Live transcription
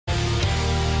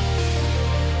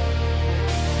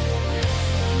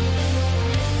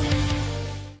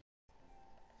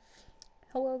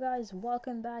guys,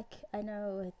 welcome back. I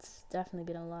know it's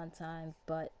definitely been a long time,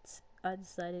 but I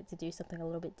decided to do something a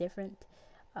little bit different.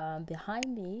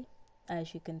 Behind me,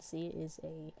 as you can see, is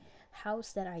a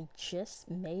house that I just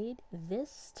made.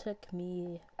 This took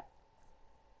me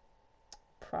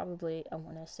probably, I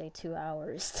want to say 2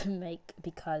 hours to make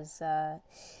because I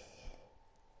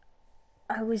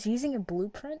was using a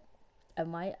blueprint. I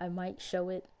might show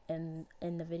it in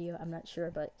the video, I'm not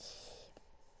sure, but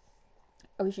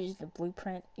I was using the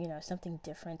blueprint, something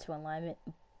different to align it.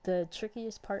 The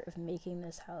trickiest part of making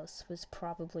this house was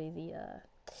probably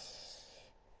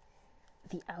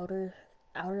the outer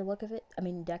look of it. I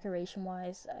mean, decoration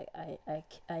wise, I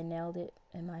nailed it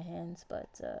in my hands, but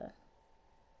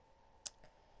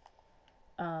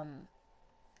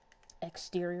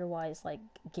exterior wise, like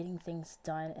getting things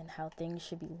done and how things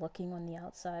should be looking on the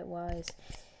outside wise,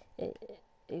 it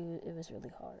it was really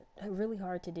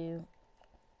hard to do.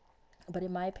 But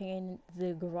in my opinion,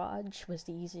 the garage was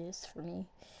the easiest for me.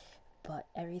 But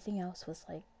everything else was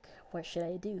like, what should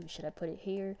I do? Should I put it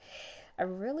here? I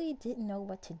really didn't know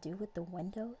what to do with the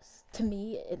windows. To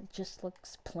me, it just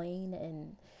looks plain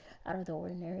and out of the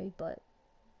ordinary, but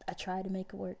I tried to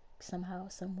make it work somehow,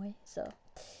 some way. So,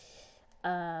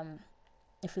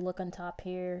 if we look on top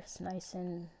here, it's nice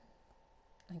and,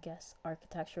 I guess,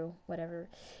 architectural, whatever.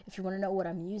 If you want to know what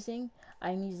I'm using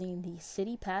the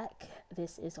City Pack.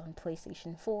 This is on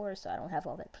PlayStation 4, so I don't have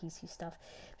all that PC stuff.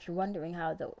 If you're wondering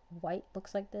how the white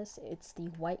looks like this, it's the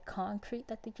white concrete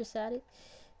that they just added,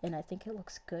 and I think it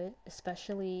looks good,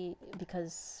 especially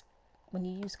because when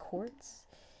you use quartz,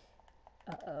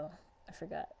 I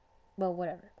forgot. Well,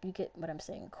 whatever. You get what I'm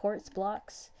saying. Quartz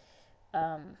blocks,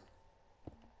 it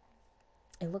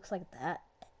looks like that,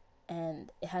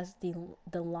 and it has the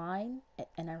line,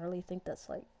 and I really think that's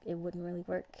like, it wouldn't really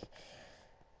work.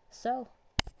 So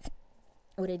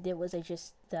what I did was I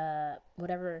just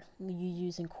whatever you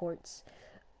use in quartz,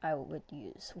 I would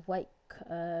use white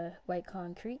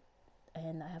concrete,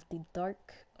 and I have the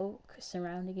dark oak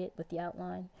surrounding it with the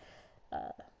outline,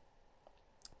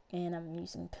 and I'm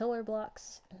using pillar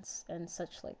blocks and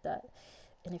such like that.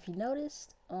 And if you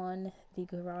noticed on the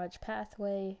garage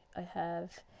pathway, I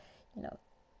have,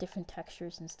 different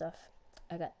textures and stuff.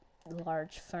 I got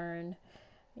large fern,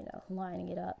 lining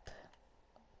it up.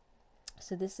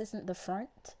 So this isn't the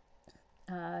front.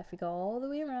 If we go all the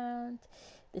way around,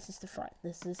 this is the front.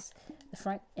 This is the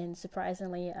front, and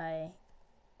surprisingly, I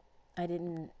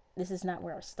didn't. This is not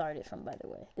where I started from, by the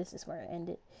way. This is where I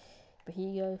ended. But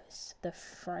here goes the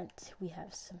front. We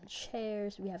have some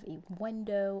chairs. We have a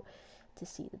window to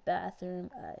see the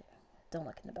bathroom. Don't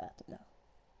look in the bathroom, no.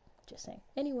 Just saying.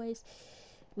 Anyways,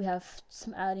 we have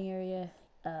some outing area.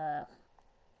 I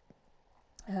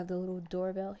have the little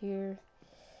doorbell here.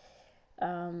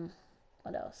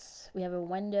 What else? We have a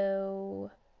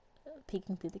window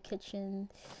peeking through the kitchen.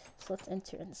 So let's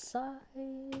enter inside.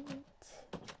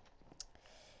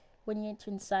 When you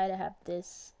enter inside, I have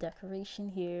this decoration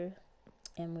here,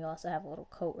 and we also have a little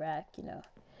coat rack, And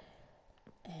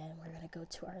we're gonna go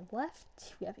to our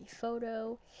left. We have a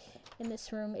photo. In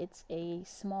this room, it's a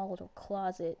small little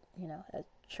closet. I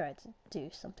tried to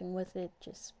do something with it.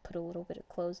 Just put a little bit of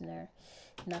clothes in there.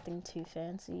 Nothing too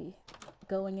fancy.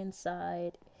 Going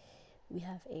inside, we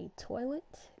have a toilet.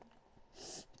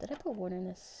 Did I put water in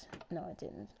this? No, I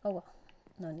didn't. Oh well,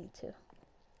 no need to.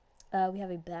 We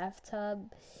have a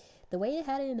bathtub. The way it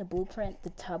had it in the blueprint, the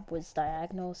tub was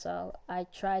diagonal, so I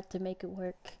tried to make it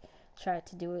work. Tried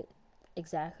to do it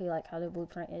exactly like how the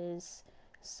blueprint is.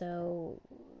 So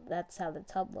that's how the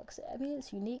tub looks. I mean,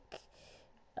 it's unique.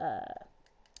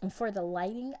 And for the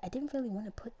lighting, I didn't really want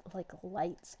to put like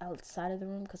lights outside of the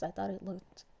room because I thought it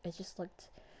just looked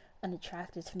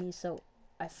unattractive to me. So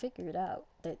I figured out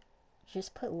that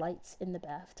just put lights in the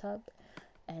bathtub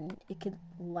and it could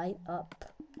light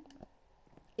up.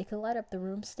 It could light up the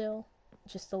room still,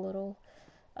 just a little,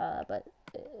 but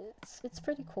it's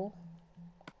pretty cool.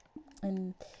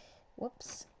 And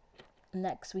whoops.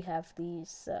 Next we have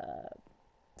these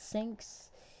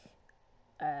sinks,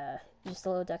 just a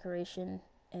little decoration,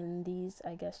 and these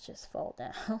I guess just fall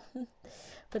down.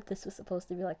 But this was supposed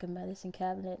to be like a medicine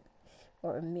cabinet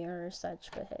or a mirror or such,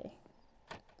 but hey.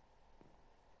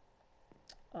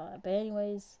 But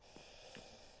anyways,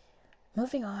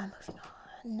 moving on.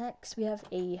 Next we have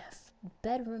a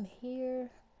bedroom here.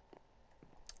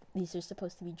 These are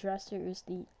supposed to be dressers.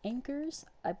 The anchors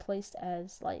I placed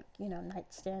as like,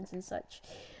 nightstands and such.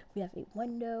 We have a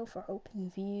window for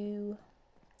open view.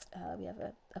 We have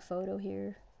a photo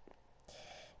here.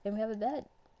 And we have a bed.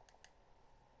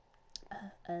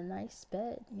 A nice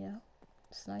bed,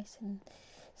 It's nice and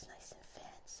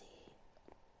fancy.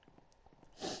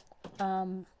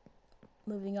 Um,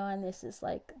 moving on, this is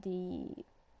like the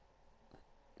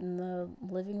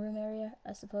living room area,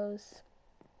 I suppose.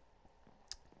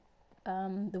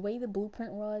 The way the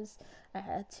blueprint was, I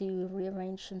had to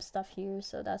rearrange some stuff here,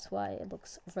 so that's why it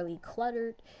looks really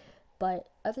cluttered. But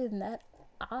other than that,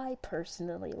 I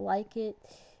personally like it.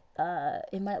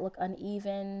 It might look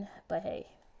uneven, but hey,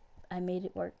 I made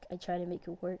it work. I try to make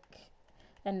it work,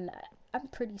 and I'm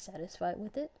pretty satisfied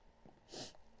with it.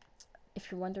 If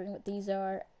you're wondering what these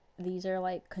are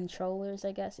like controllers,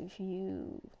 I guess. If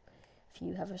you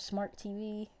have a smart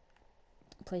TV,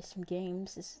 play some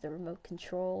games. This is the remote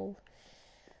control.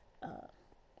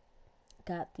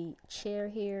 Got the chair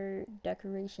here,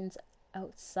 decorations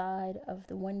outside of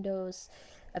the windows.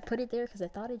 I put it there because I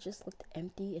thought it just looked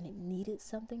empty and it needed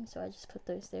something, so I just put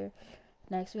those there.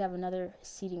 Next, we have another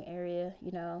seating area.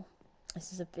 You know,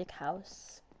 this is a big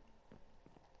house.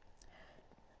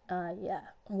 Yeah,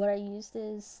 what I used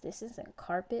is, this isn't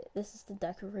carpet, this is the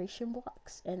decoration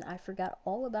blocks, and I forgot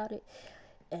all about it,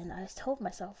 and I told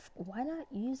myself, why not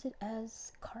use it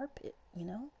as carpet, you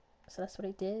know? So that's what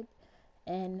I did.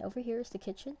 And over here is the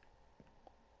kitchen.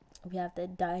 We have the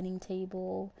dining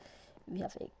table, we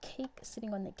have a cake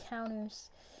sitting on the counters,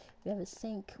 we have a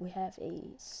sink, we have a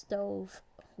stove,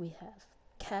 we have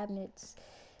cabinets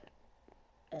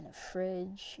and a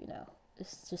fridge. You know,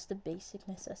 it's just the basic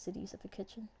necessities of the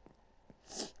kitchen.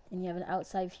 And you have an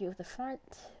outside view of the front.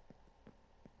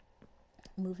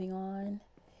 Moving on,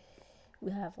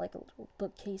 we have like a little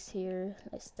bookcase here,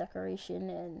 nice decoration,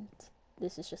 and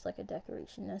this is just like a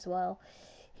decoration as well.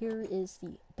 Here is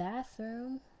the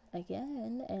bathroom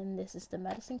again, and this is the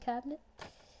medicine cabinet.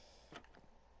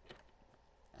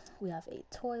 We have a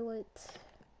toilet,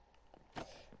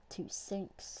 2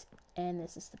 sinks, and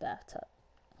this is the bathtub.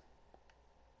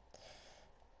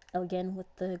 Again with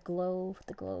the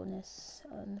glowness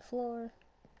on the floor.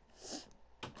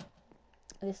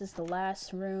 This is the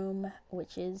last room,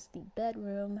 which is the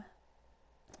bedroom.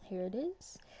 Here it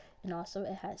is. And also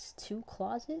it has 2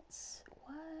 closets.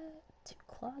 What? 2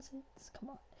 closets? Come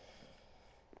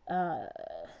on.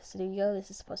 So there you go. This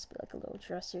is supposed to be like a little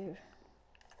dresser.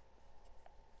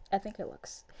 I think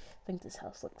this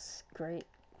house looks great.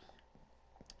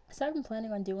 So I've been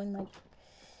planning on doing like,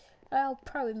 I'll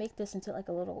probably make this into like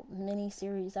a little mini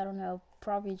series. I don't know,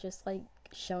 probably just like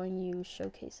showing you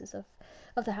showcases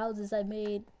of the houses I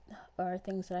made, or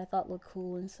things that I thought looked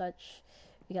cool and such.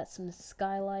 We got some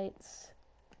skylights,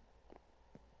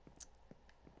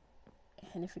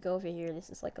 and if we go over here, this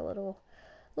is like a little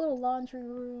laundry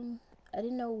room. I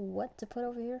didn't know what to put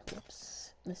over here.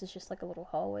 Whoops. This is just like a little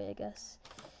hallway, I guess.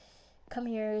 Come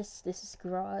here, this is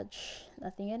garage.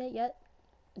 Nothing in it yet.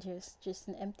 Just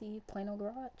an empty, plain old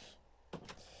garage.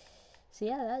 So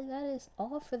yeah, that is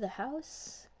all for the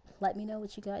house. Let me know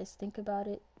what you guys think about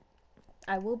it.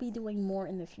 I will be doing more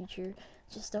in the future.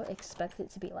 Just don't expect it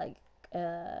to be like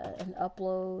an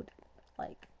upload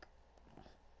like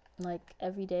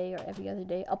every day or every other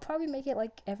day. I'll probably make it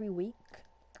like every week,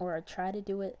 or I try to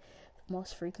do it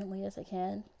most frequently as I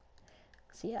can.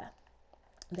 So yeah,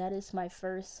 that is my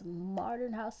first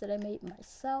modern house that I made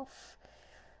myself.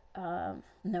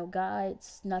 No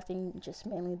guides, nothing, just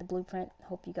mainly the blueprint.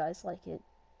 Hope you guys like it.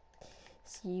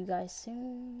 See you guys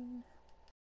soon.